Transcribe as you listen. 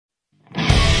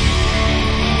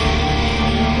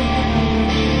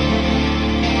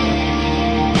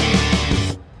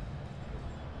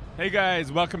Hey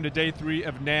guys, welcome to day 3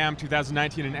 of NAMM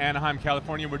 2019 in Anaheim,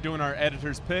 California. We're doing our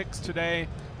editor's picks today.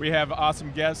 We have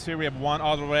awesome guests here. We have Juan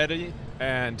Alderete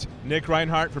and Nick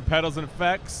Reinhart from Pedals and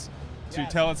Effects to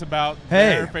tell us about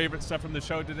their favorite stuff from the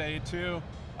show today too.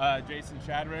 Jason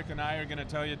Chadwick and I are going to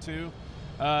tell you too.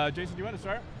 Jason, do you want to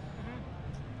start?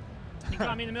 You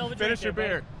caught me in the middle of a drink. Finish your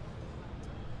beer.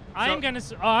 I'm gonna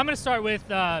start with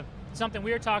something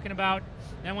we were talking about,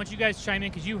 and I want you guys to chime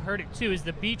in because you heard it too. Is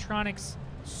the Beatronics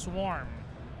Swarm,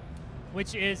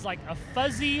 which is like a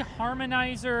fuzzy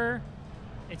harmonizer.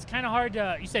 It's kind of hard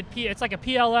to. You said it's like a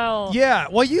PLL. Yeah.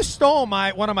 Well, you stole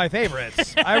one of my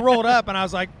favorites. I rolled up and I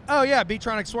was like, "Oh yeah,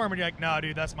 Beatronics Swarm," and you're like, "No,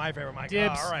 dude, that's my favorite." I'm like,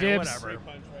 Dibs, all right, dibs. whatever.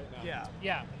 Right Yeah.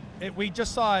 Yeah. We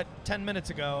just saw it 10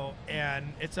 minutes ago,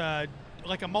 and it's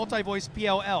like a multi-voice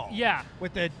PLL. Yeah.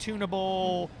 With the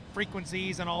tunable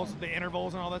frequencies and all the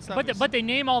intervals and all that stuff. But they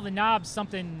name all the knobs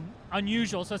something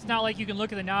unusual, so it's not like you can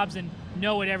look at the knobs and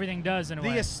know what everything does in a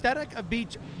way. The aesthetic of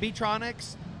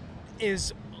Beatronics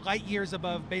is light years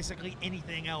above basically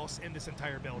anything else in this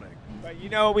entire building. But you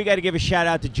know, we got to give a shout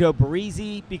out to Joe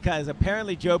Barisi, because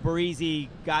apparently Joe Barisi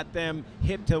got them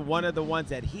hip to one of the ones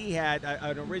that he had,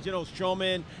 an original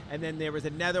Shulman, and then there was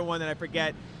another one that I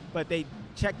forget, but they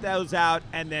checked those out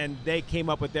and then they came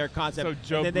up with their concept. So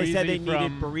Joe and then they said they Barisi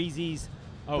needed from- Barisi's.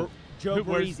 Joe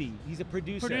Barisi, he's a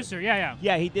producer. Yeah.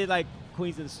 Yeah, he did like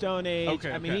Queens of the Stone Age.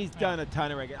 Okay, I mean, he's done a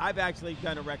ton of records. I've actually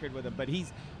done a record with him, but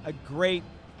he's a great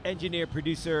engineer,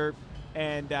 producer,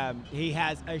 and he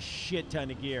has a shit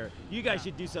ton of gear. You guys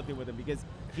should do something with him because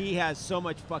he has so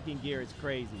much fucking gear. It's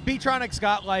crazy. Beatronics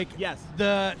got like Yes.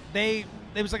 it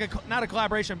was like not a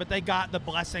collaboration, but they got the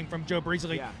blessing from Joe Barisi.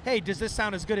 Like, Yeah. hey, does this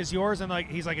sound as good as yours? And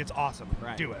like he's like, it's awesome.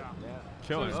 Right. Do it. Yeah.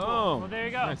 Killer. Oh, Well, there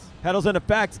you go. Nice. Pedals and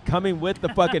Effects coming with the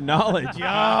fucking knowledge. Yo.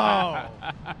 All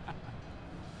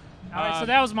right, so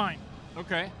that was mine.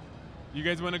 Okay. You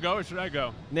guys want to go or should I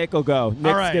go? Nick will go. Nick's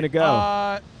All right. gonna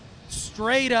go.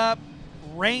 Straight up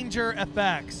Ranger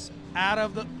Effects out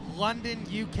of the London,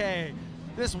 UK.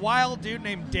 This wild dude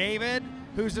named David,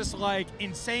 who's this like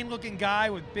insane looking guy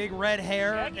with big red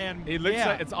hair, Shaggy? and It looks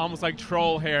like it's almost like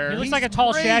troll hair. He looks he's like a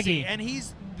tall crazy, Shaggy. and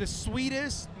he's the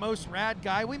sweetest, most rad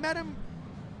guy. We met him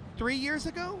 3 years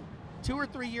ago, 2 or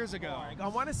 3 years ago. I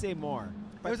want to say more.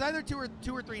 It was either two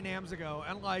or three NAMMs ago,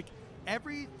 and like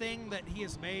everything that he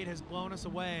has made has blown us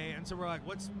away. And so we're like,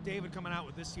 what's David coming out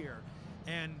with this year?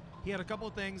 And he had a couple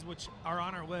of things which are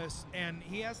on our list, and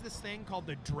he has this thing called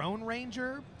the Drone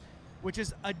Ranger, which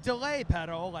is a delay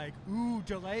pedal, like, ooh,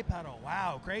 delay pedal,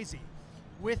 wow, crazy,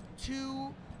 with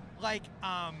two like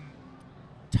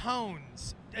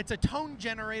tones. It's a tone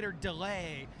generator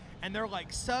delay, and they're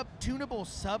like tunable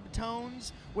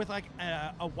subtones with like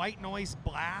a white noise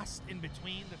blast in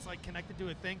between that's like connected to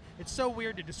a thing. It's so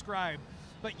weird to describe,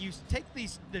 but you take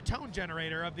the tone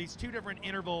generator of these two different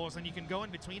intervals, and you can go in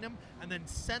between them and then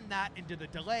send that into the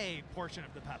delay portion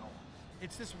of the pedal.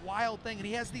 It's this wild thing, and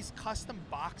he has these custom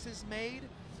boxes made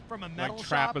from a metal like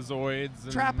shop.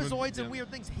 trapezoids And weird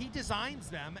things. He designs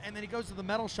them, and then he goes to the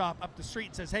metal shop up the street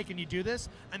and says, hey, can you do this?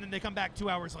 And then they come back 2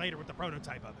 hours later with the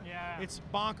prototype of it. Yeah. It's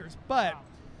bonkers. But Wow.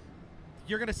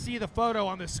 you're going to see the photo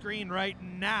on the screen right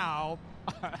now.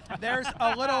 There's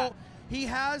a little, he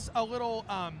has a little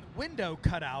window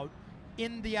cut out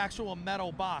in the actual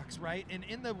metal box, right? And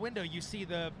in the window, you see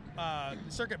the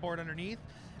circuit board underneath.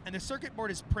 And the circuit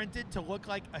board is printed to look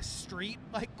like a street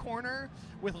corner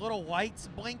with little lights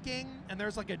blinking, and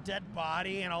there's like a dead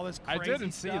body and all this crazy I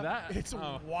didn't see stuff. that. It's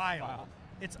Oh, wild. wow.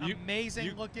 It's You- amazing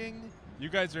you- looking. You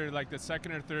guys are like the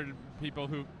second or third people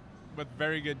who, with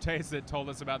very good taste, that told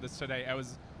us about this today. I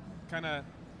was kind of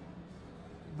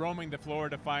roaming the floor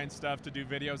to find stuff to do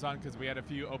videos on because we had a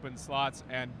few open slots,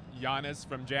 and Giannis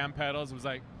from Jam Pedals was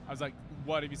like, I was like,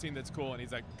 what have you seen that's cool? And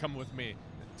he's like, come with me.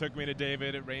 Took me to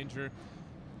David at Ranger.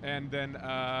 And then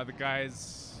the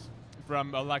guys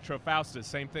from Electro Faustus,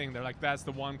 same thing. They're like, that's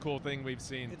the one cool thing we've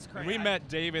seen. It's And crazy. we met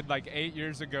David like 8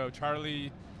 years ago.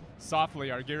 Charlie Softly,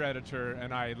 our gear editor,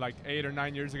 and I like 8 or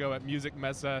 9 years ago at Music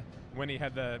Mesa when he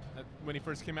had when he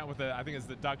first came out with I think it's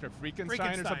the Dr.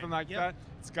 Frankenstein or something like that.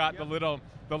 It's got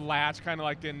the latch kind of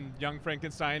like in Young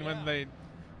Frankenstein when they,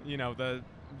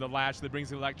 the latch that brings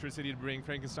the electricity to bring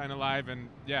Frankenstein alive. And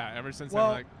yeah, ever since Well,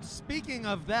 then, like, speaking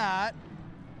of that,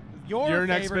 your Your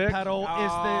next favorite pick? pedal is the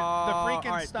all right.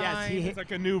 Frankenstein. Yes, it's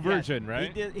like a new version,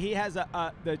 right? He has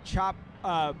the chop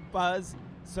fuzz,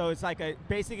 so it's like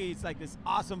basically it's like this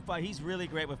awesome fuzz. He's really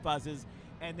great with fuzzes,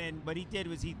 and then what he did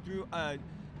was he threw a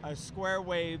square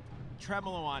wave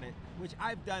tremolo on it, which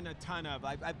I've done a ton of.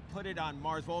 I've put it on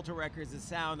Mars Volta records as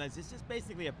sound. It's just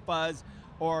basically a fuzz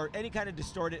or any kind of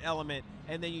distorted element,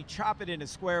 and then you chop it in a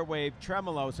square wave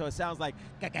tremolo, so it sounds like,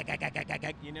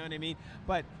 you know what I mean?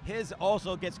 But his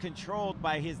also gets controlled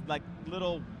by his like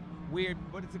little weird,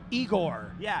 what is it?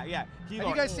 Igor. Yeah. Have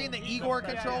you guys seen the Igor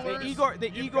controllers?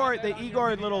 The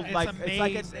Igor little It's like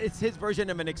amazing. it's his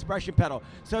version of an expression pedal.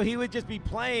 So he would just be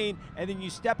playing, and then you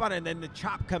step on it, and then the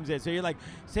chop comes in. So you're like,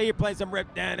 say you're playing some rip,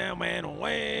 and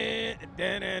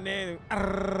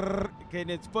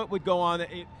his foot would go on.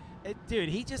 Dude,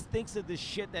 he just thinks of this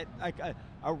shit that like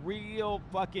a real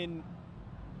fucking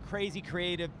crazy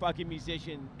creative fucking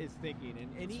musician is thinking,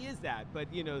 and he is that.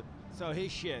 But you know, so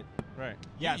his shit. Right.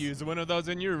 Yes. You used one of those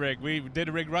in your rig. We did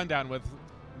a rig rundown with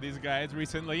these guys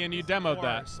recently, and you demoed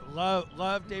that.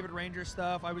 Love David Ranger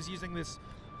stuff. I was using this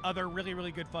other really,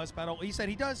 really good fuzz pedal. He said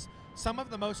he does some of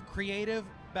the most creative,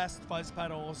 best fuzz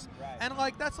pedals. Right. And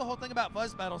like that's the whole thing about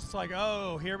fuzz pedals. It's like,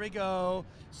 oh, here we go.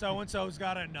 So-and-so's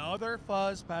got another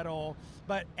fuzz pedal.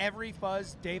 But every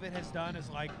fuzz David has done is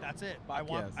like, that's it.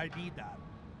 I need that.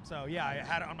 So yeah, I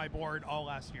had it on my board all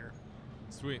last year.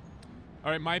 Sweet.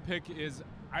 All right, my pick is,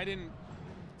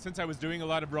 since I was doing a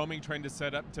lot of roaming, trying to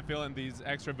set up to fill in these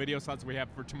extra video slots we have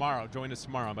for tomorrow. Join us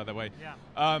tomorrow, by the way. Yeah.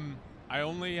 I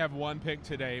only have one pick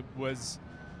today. Was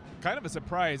kind of a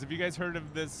surprise. Have you guys heard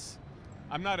of this?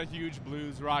 I'm not a huge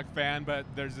blues rock fan, but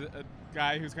there's a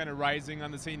guy who's kind of rising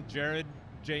on the scene, Jared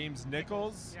James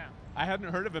Nichols. Yeah. I hadn't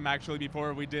heard of him actually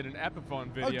before we did an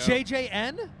Epiphone video. Oh,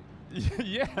 JJN?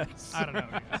 Yes. I don't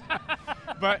know.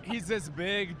 But he's this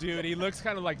big dude. He looks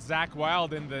kind of like Zakk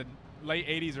Wylde in the late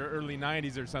 80s or early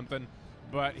 90s or something.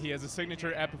 But he has a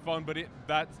signature Epiphone. But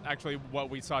that's actually what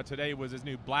we saw today was his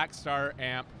new Black Star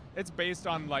amp. It's based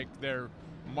on like their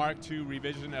Mark II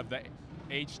revision of the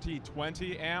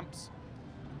HT20 amps.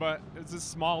 But it's a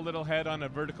small little head on a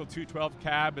vertical 212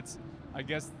 cab. It's, I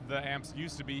guess the amps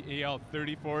used to be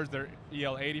EL34s. They're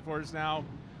EL84s now.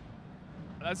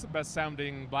 That's the best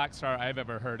sounding Black Star I've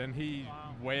ever heard. And he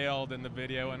wailed in the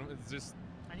video, and it's just...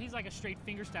 And he's like a straight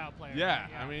fingerstyle player. Yeah,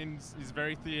 right? I mean, he's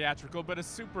very theatrical, but a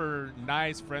super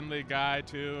nice, friendly guy,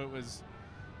 too.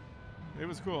 It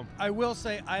was cool. I will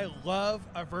say I love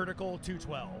a vertical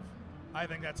 212. I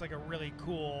think that's like a really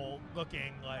cool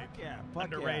looking, like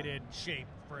underrated shape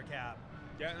for a cab.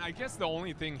 Yeah, and I guess the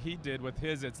only thing he did with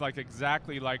his, it's like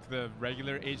exactly like the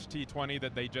regular HT20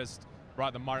 that they just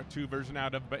brought the Mark II version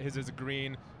out of, but his is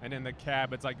green, and in the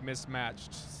cab it's like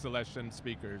mismatched Celestion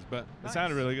speakers, but it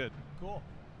sounded really good. Cool.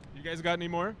 You guys got any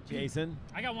more? Jason?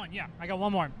 I got one, yeah. I got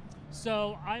one more.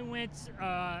 So I went,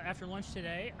 after lunch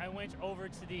today, I went over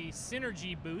to the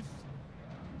Synergy booth.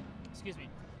 Excuse me.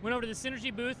 Went over to the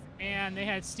Synergy booth, and they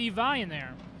had Steve Vai in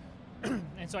there.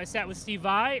 And so I sat with Steve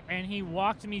Vai, and he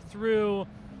walked me through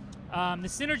the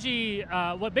Synergy.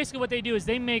 What they do is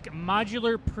they make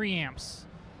modular preamps.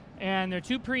 And they're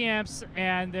two preamps,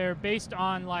 and they're based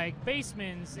on like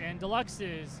Basemans and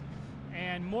Deluxes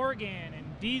and Morgan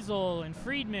and Diesel and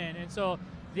Friedman. And so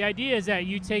the idea is that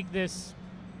you take this...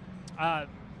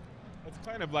 It's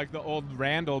kind of like the old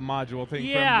Randall module thing from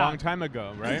Yeah. a long time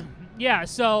ago, right? Yeah,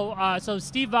 so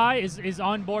Steve Vai is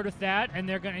on board with that, and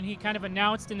he kind of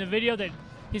announced in the video that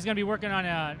he's going to be working on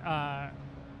a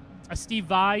Steve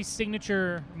Vai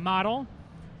signature model.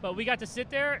 But we got to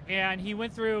sit there, and he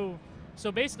went through.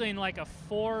 So basically, in like a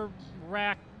four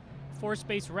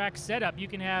space rack setup, you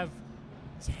can have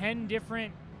 10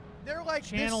 different They're like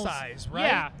channels. this size, right?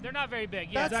 Yeah, they're not very big.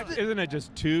 Yeah, Isn't it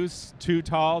just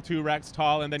two racks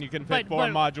tall, and then you can fit four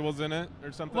modules in it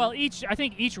or something? Well, I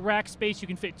think each rack space you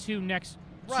can fit two next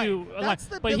Right. to. That's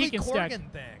the but Billy he can Corgan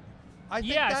stack. thing. I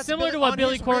think Yeah, that's similar to what on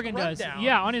Billy his rig Corgan does. rundown.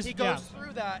 Yeah, on his he goes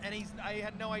through that, and I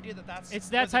had no idea that's It's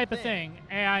that was a type of thing,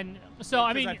 and so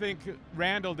I mean, I think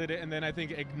Randall did it, and then I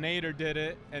think Ignator did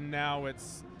it, and now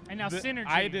it's. And now Synergy.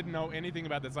 I didn't know anything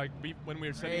about this. Like when we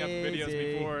were setting up videos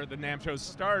Crazy. before the NAMM show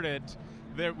started,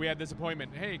 we had this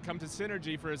appointment. Hey, come to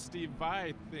Synergy for a Steve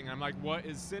Vai thing. I'm like, what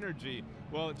is Synergy?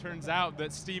 Well, it turns out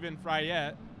that Stephen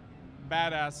Fryette,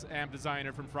 badass amp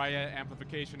designer from Fryette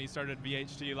Amplification, he started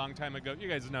VHT a long time ago. You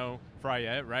guys know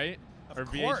Fryette, right? Of or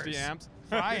course. VHT amps.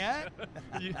 Fryette?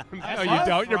 No, you love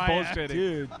don't. You're Fryette. bullshitting.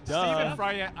 Dude, Stephen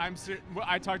Fryette,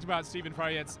 I talked about Stephen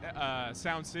Fryette's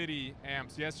Sound City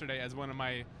amps yesterday as one of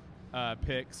my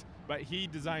picks, but he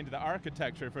designed the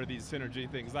architecture for these Synergy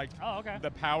things, like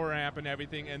the power amp and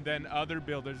everything, and then other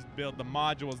builders build the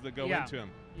modules that go into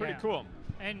them. Pretty cool.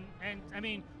 And I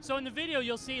mean, so in the video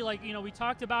you'll see, like, you know, we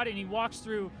talked about it, and he walks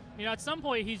through. You know, at some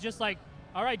point he's just like,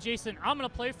 all right, Jason, I'm gonna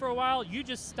play for a while. You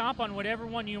just stomp on whatever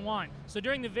one you want. So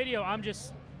during the video, I'm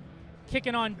just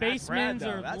kicking on That's rad, Basemans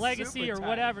though. or That's Legacy super or tight.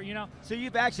 whatever, you know. So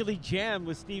you've actually jammed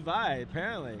with Steve Vai,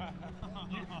 apparently.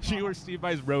 You were Steve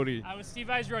Vai's roadie. I was Steve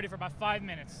Vai's roadie for about 5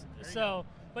 minutes. So,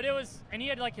 but it was, and he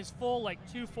had like his full like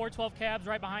 2 412 cabs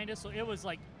right behind us, so it was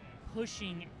like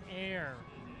pushing air.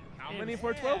 How It many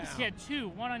was- 412s? He had 2,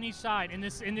 one on each side in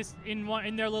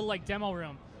their little like demo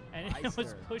room, and it was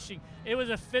Nicer. pushing. It was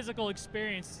a physical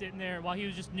experience sitting there while he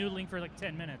was just noodling for like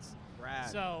 10 minutes. Rad.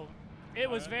 So it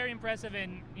was very impressive,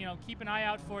 and keep an eye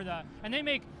out for and they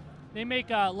make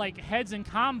like heads and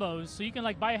combos, so you can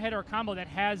like buy a head or a combo that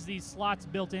has these slots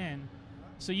built in,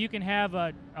 so you can have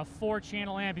a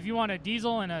 4-channel amp if you want a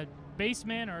diesel and a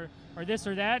bassman or this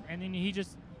or that, and then he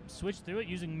just switch through it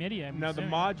using MIDI. I'm Now the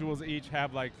assuming. modules each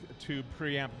have like 2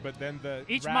 preamp, but then the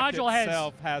Each rack module has-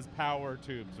 itself has power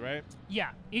tubes, right? Yeah,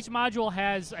 each module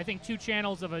has, I think, 2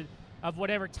 channels of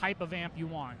whatever type of amp you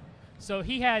want. So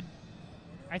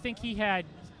I think he had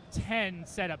 10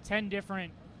 set up, 10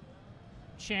 different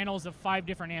channels of 5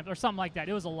 different amps or something like that.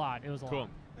 It was a lot. Cool. lot.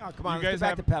 Oh, come on, You let's guys get back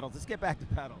have- to pedals. Let's get back to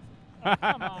pedals. Oh,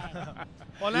 come on.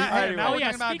 Well, now, hey, now Oh we're yeah,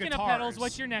 talking about speaking guitars. of pedals,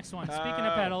 what's your next one? Speaking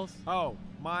of pedals. Oh,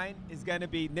 mine is going to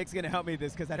be, Nick's going to help me with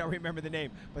this because I don't remember the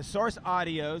name, but Source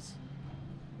Audio's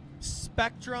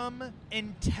Spectrum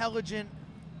Intelligent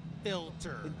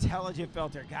Filter. intelligent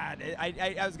filter. God,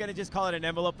 I was going to just call it an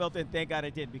envelope filter, and thank God I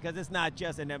did, because it's not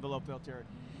just an envelope filter.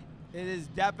 It is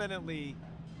definitely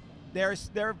their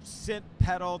synth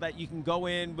pedal that you can go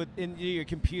into your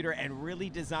computer and really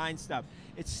design stuff.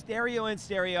 It's stereo in,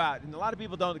 stereo out, and a lot of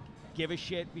people don't give a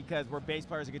shit because we're bass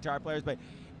players and guitar players, but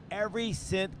every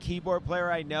synth keyboard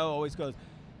player I know always goes,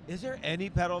 is there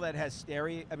any pedal that has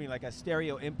stereo, like a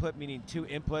stereo input, meaning 2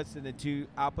 inputs and then 2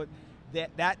 output?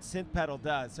 That synth pedal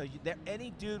does. So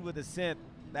any dude with a synth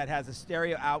that has a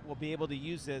stereo out will be able to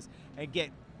use this and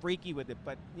get freaky with it.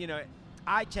 But,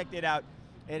 I checked it out.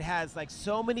 It has like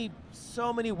so many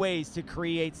ways to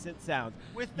create synth sounds.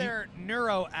 With their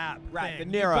Neuro app Right,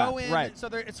 thing. the Neuro you go app, in, right. So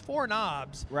it's 4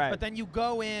 knobs, Right. but then you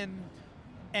go in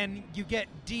and you get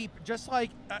deep, just like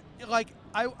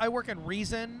I work in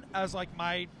Reason as like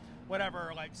my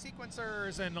whatever, like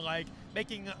sequencers and like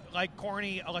making like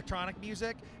corny electronic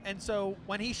music. And so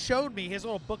when he showed me his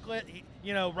little booklet,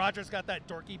 Roger's got that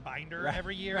dorky binder Right,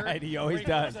 every year. right, he always where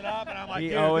does. Flips it up, and I'm like, He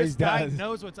dude, always this guy does.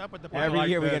 knows what's up with the binder. Every Like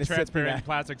year we the gotta sit through transparent that.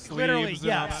 plastic sleeves. Literally, and all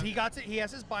yes. that. He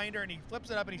has his binder and he flips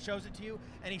it up and he shows it to you,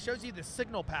 and he shows you the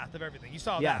signal path of everything. You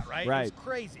saw Yeah, that, right? right. It's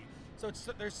crazy. So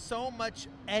there's so much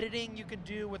editing you can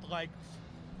do with like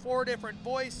 4 different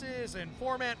voices and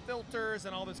format filters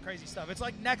and all this crazy stuff. It's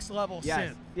like next level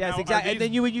synth. Yes, Now, exactly. are And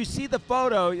then when you see the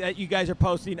photo that you guys are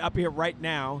posting up here right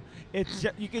now,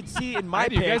 you can see in my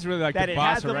Man, you pic guys really like that to it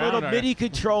boss has a around, little or- MIDI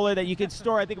controller that you can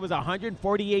store. I think it was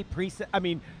 148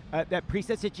 preset. That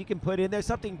presets that you can put in there,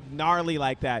 something gnarly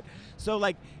like that. So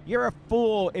like you're a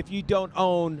fool if you don't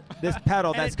own this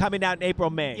pedal And that's coming out in April,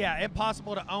 May. Yeah,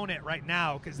 impossible to own it right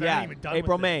now because they're not Yeah, even done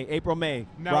April, with it. May, April, May.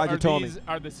 Now, Roger told me.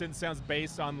 are the synth sounds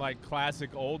based on like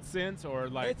classic old synths or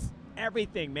like? It's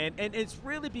everything, man. And it's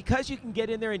really because you can get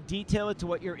in there and detail it to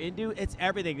what you're into, it's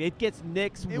everything. It gets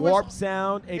Nick's It warp was-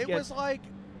 sound. It gets, was like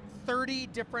 30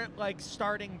 different like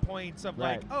starting points of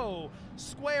Right. like, oh,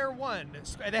 square 1.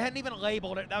 They hadn't even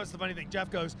labeled it. That was the funny thing. Jeff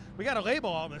goes, we got to label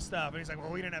all this stuff. And he's like,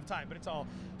 well, we didn't have time. But it's all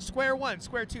square 1,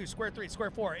 square 2, square 3, square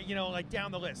 4, like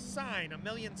down the list. Sign,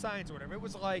 1,000,000 signs or whatever. It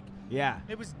was like, yeah.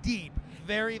 it was deep.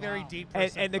 Very, very deep. For a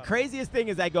And synth the pedal. craziest thing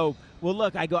is I go, well,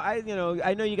 look, I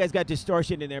know you guys got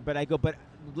distortion in there, but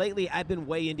lately I've been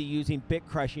way into using bit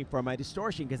crushing for my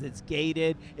distortion because it's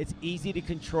gated, it's easy to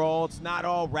control, it's not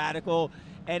all radical,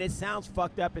 and it sounds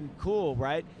fucked up and cool,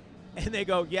 right? And they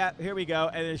go, yeah, here we go.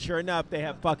 And then sure enough, they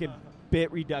have fucking bit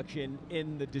reduction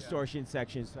in the distortion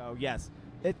section. So yes,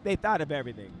 they thought of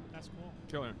everything. That's cool.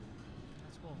 Killer.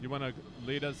 That's cool. You want to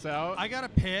lead us out? I got a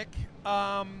pick.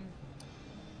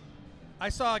 I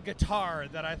saw a guitar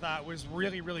that I thought was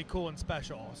really, really cool and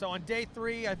special. So on day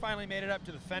 3, I finally made it up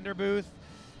to the Fender booth.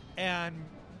 And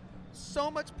so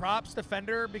much props to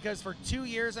Fender because for 2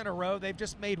 years in a row, they've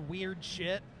just made weird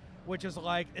shit, which is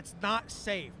like, it's not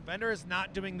safe. Fender is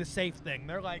not doing the safe thing.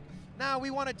 They're like, no,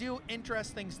 we want to do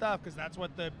interesting stuff because that's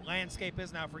what the landscape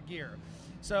is now for gear.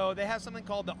 So they have something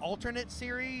called the alternate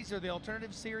series or the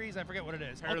alternative series. I forget what it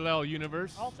is. Parallel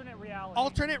universe. Alternate reality.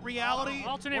 Alternate reality.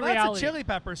 Alternate well, reality. That's a Chili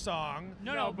Pepper song.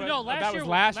 No, but no. that was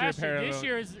last year, This parallel.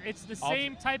 year it's the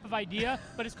same type of idea,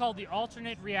 but it's called the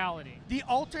alternate reality. The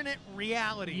alternate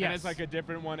reality. Yes. And it's like a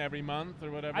different one every month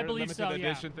or whatever. I believe limited so, yeah.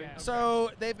 edition thing. Yeah.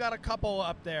 So they've got a couple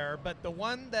up there, but the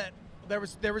one that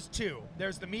there was two.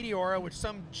 There's the Meteora, which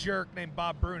some jerk named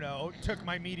Bob Bruno took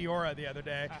my Meteora the other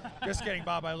day. Just kidding,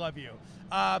 Bob, I love you.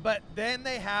 But then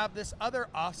they have this other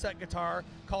offset guitar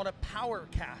called a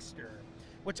Powercaster,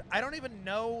 which I don't even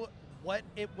know what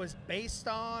it was based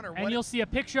on or and what. You'll see a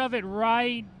picture of it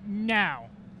right now.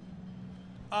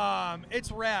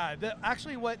 It's rad.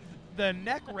 Actually, what the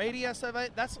neck radius of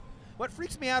it, that's what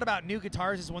freaks me out about new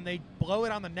guitars is when they blow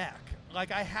it on the neck.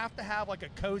 Like, I have to have like a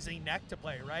cozy neck to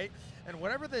play, right? And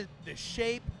whatever the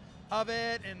shape of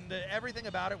it and everything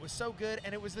about it was so good,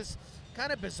 and it was this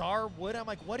kind of bizarre wood. I'm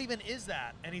like, what even is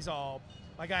that? And he's all,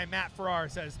 my guy Matt Farrar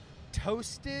says,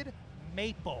 toasted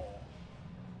maple.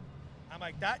 I'm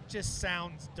like, that just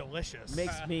sounds delicious.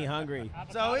 Makes me hungry.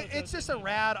 So it's just a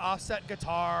rad offset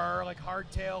guitar, like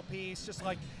hardtail piece. Just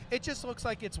like, it just looks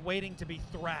like it's waiting to be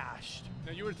thrashed.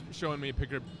 Now, you were showing me a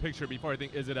picture before. I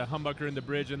think, is it a humbucker in the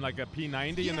bridge and like a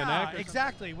P90 in the neck? Yeah,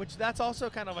 exactly. Which that's also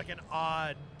kind of like an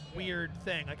odd, weird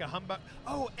thing, like a humbucker.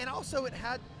 Oh, and also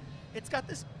it's got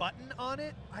this button on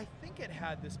it. I think it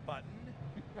had this button.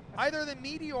 Either the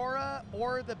Meteora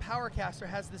or the Powercaster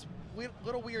has this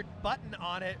little weird button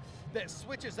on it that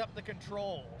switches up the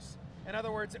controls. In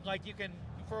other words, like you can,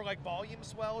 for like volume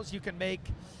swells, you can make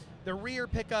the rear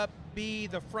pickup be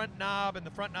the front knob and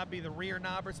the front knob be the rear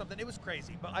knob or something. It was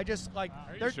crazy, but I just like,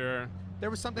 Are you sure? there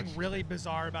was something really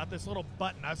bizarre about this little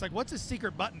button. I was like, what's a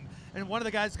secret button? And one of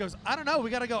the guys goes, I don't know, we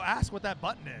got to go ask what that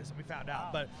button is. And we found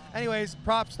out. But anyways,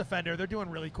 props to Fender. They're doing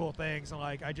really cool things. And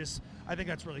like, I think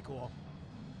that's really cool.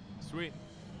 Sweet.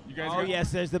 You guys Oh, got-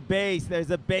 yes, there's the bass.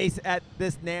 There's a bass at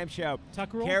this NAMM show.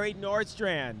 Tuck rule? Kerry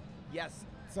Nordstrand. Yes.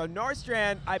 So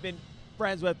Nordstrand, I've been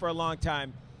friends with for a long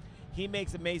time. He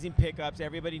makes amazing pickups.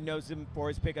 Everybody knows him for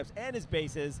his pickups and his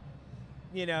basses.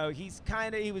 You know, he was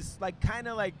kind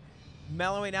of like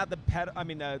mellowing out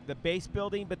the bass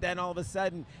building, but then all of a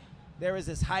sudden there was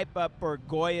this hype up for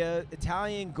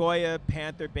Italian Goya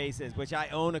Panther basses, which I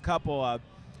own a couple of.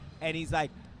 And he's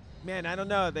like, man, I don't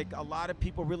know. Like, a lot of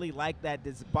people really like that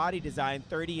body design,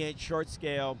 30-inch short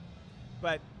scale,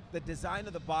 but the design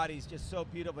of the body is just so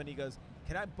beautiful. And he goes,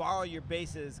 can I borrow your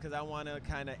basses because I want to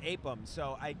kind of ape them?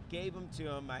 So I gave them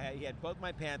to him. He had both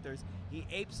my Panthers. He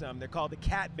apes them. They're called the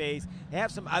Cat Bass. They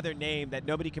have some other name that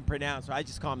nobody can pronounce, so I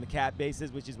just call them the Cat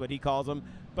Basses, which is what he calls them.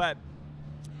 But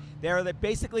they're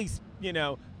basically, you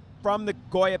know, from the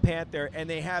Goya Panther, and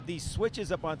they have these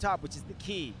switches up on top, which is the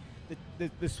key.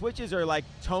 The switches are like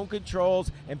tone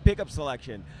controls and pickup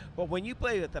selection. But when you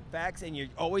play with effects and you're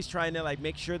always trying to like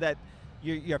make sure that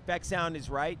your effect sound is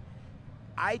right,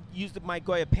 I used my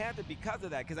Goya Panther because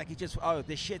of that, because I could just,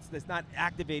 that's not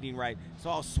activating right. So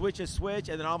I'll switch,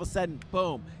 and then all of a sudden,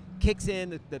 boom, kicks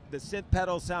in, the synth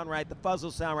pedals sound right, the fuzz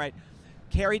will sound right.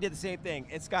 Kerry did the same thing.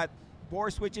 It's got 4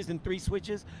 switches and 3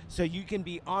 switches, so you can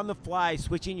be on the fly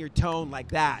switching your tone like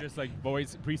that. Just like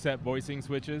preset voicing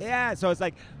switches. Yeah, so it's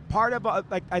like part of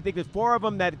like I think there's 4 of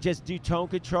them that just do tone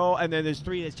control, and then there's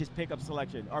 3 that's just pickup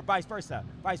selection, or vice versa.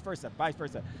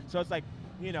 So it's like,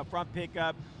 you know, front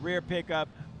pickup, rear pickup,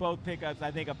 both pickups.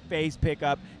 I think a phase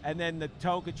pickup, and then the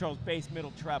tone controls bass,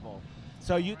 middle, treble.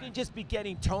 So you can just be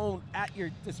getting tone at your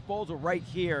disposal right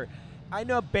here. I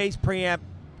know bass preamp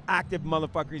active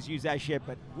motherfuckers use that shit,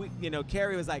 but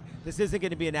Kerry was like, this isn't going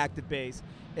to be an active bass.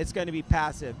 It's going to be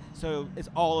passive. So it's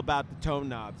all about the tone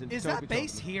knobs. And Is tone that control.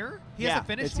 bass here? He Yeah, has a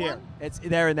finished it's one? here. It's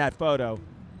there in that photo.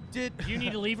 Do you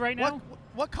need to leave right now?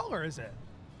 What color is it?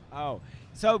 Oh,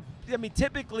 so I mean,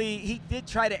 typically he did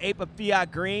try to ape a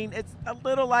Fiat green. It's a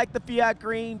little like the Fiat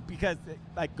green because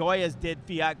like Goya's did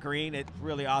Fiat green. It's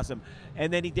really awesome.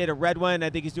 And then he did a red one. I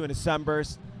think he's doing a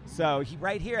sunburst. So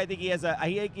right here, I think he has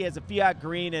a Fiat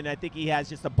green, and I think he has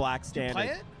just a black standard. Did you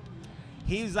play it?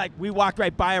 He's like, we walked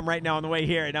right by him right now on the way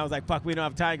here, and I was like, fuck, we don't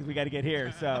have time because we got to get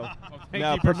here. So thank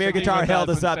no, you for Premier sticking Guitar with held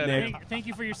us up, instead of- Nick. Thank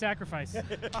you for your sacrifice.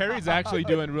 Kerry's actually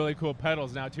doing really cool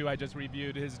pedals now too. I just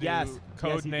reviewed his new Yes,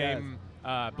 code he name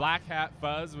Black Hat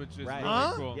Fuzz, which is Right. really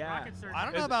Huh? cool. Yeah. Rocket Surgeon. I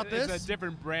don't know about It's this. a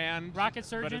different brand. Rocket but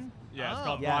Surgeon? it's Oh.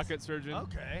 called Yes. Rocket Surgeon.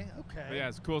 Okay. But yeah,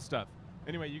 it's cool stuff.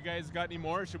 Anyway, you guys got any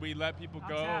more? Should we let people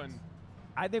go? tapped. And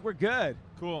I think we're good.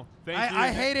 cool. Thank you. I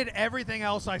hated everything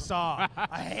else I saw.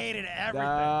 I hated everything.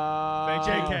 Thank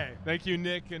you, JK. Thank you,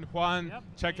 Nick and Juan. Yep,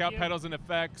 Check thank out you. Pedals and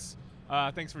Effects.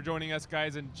 Thanks for joining us,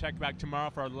 guys, and check back tomorrow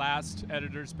for our last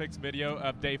Editor's Picks video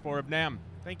of Day 4 of NAMM.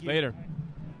 Thank you. Later.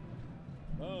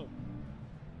 Boom.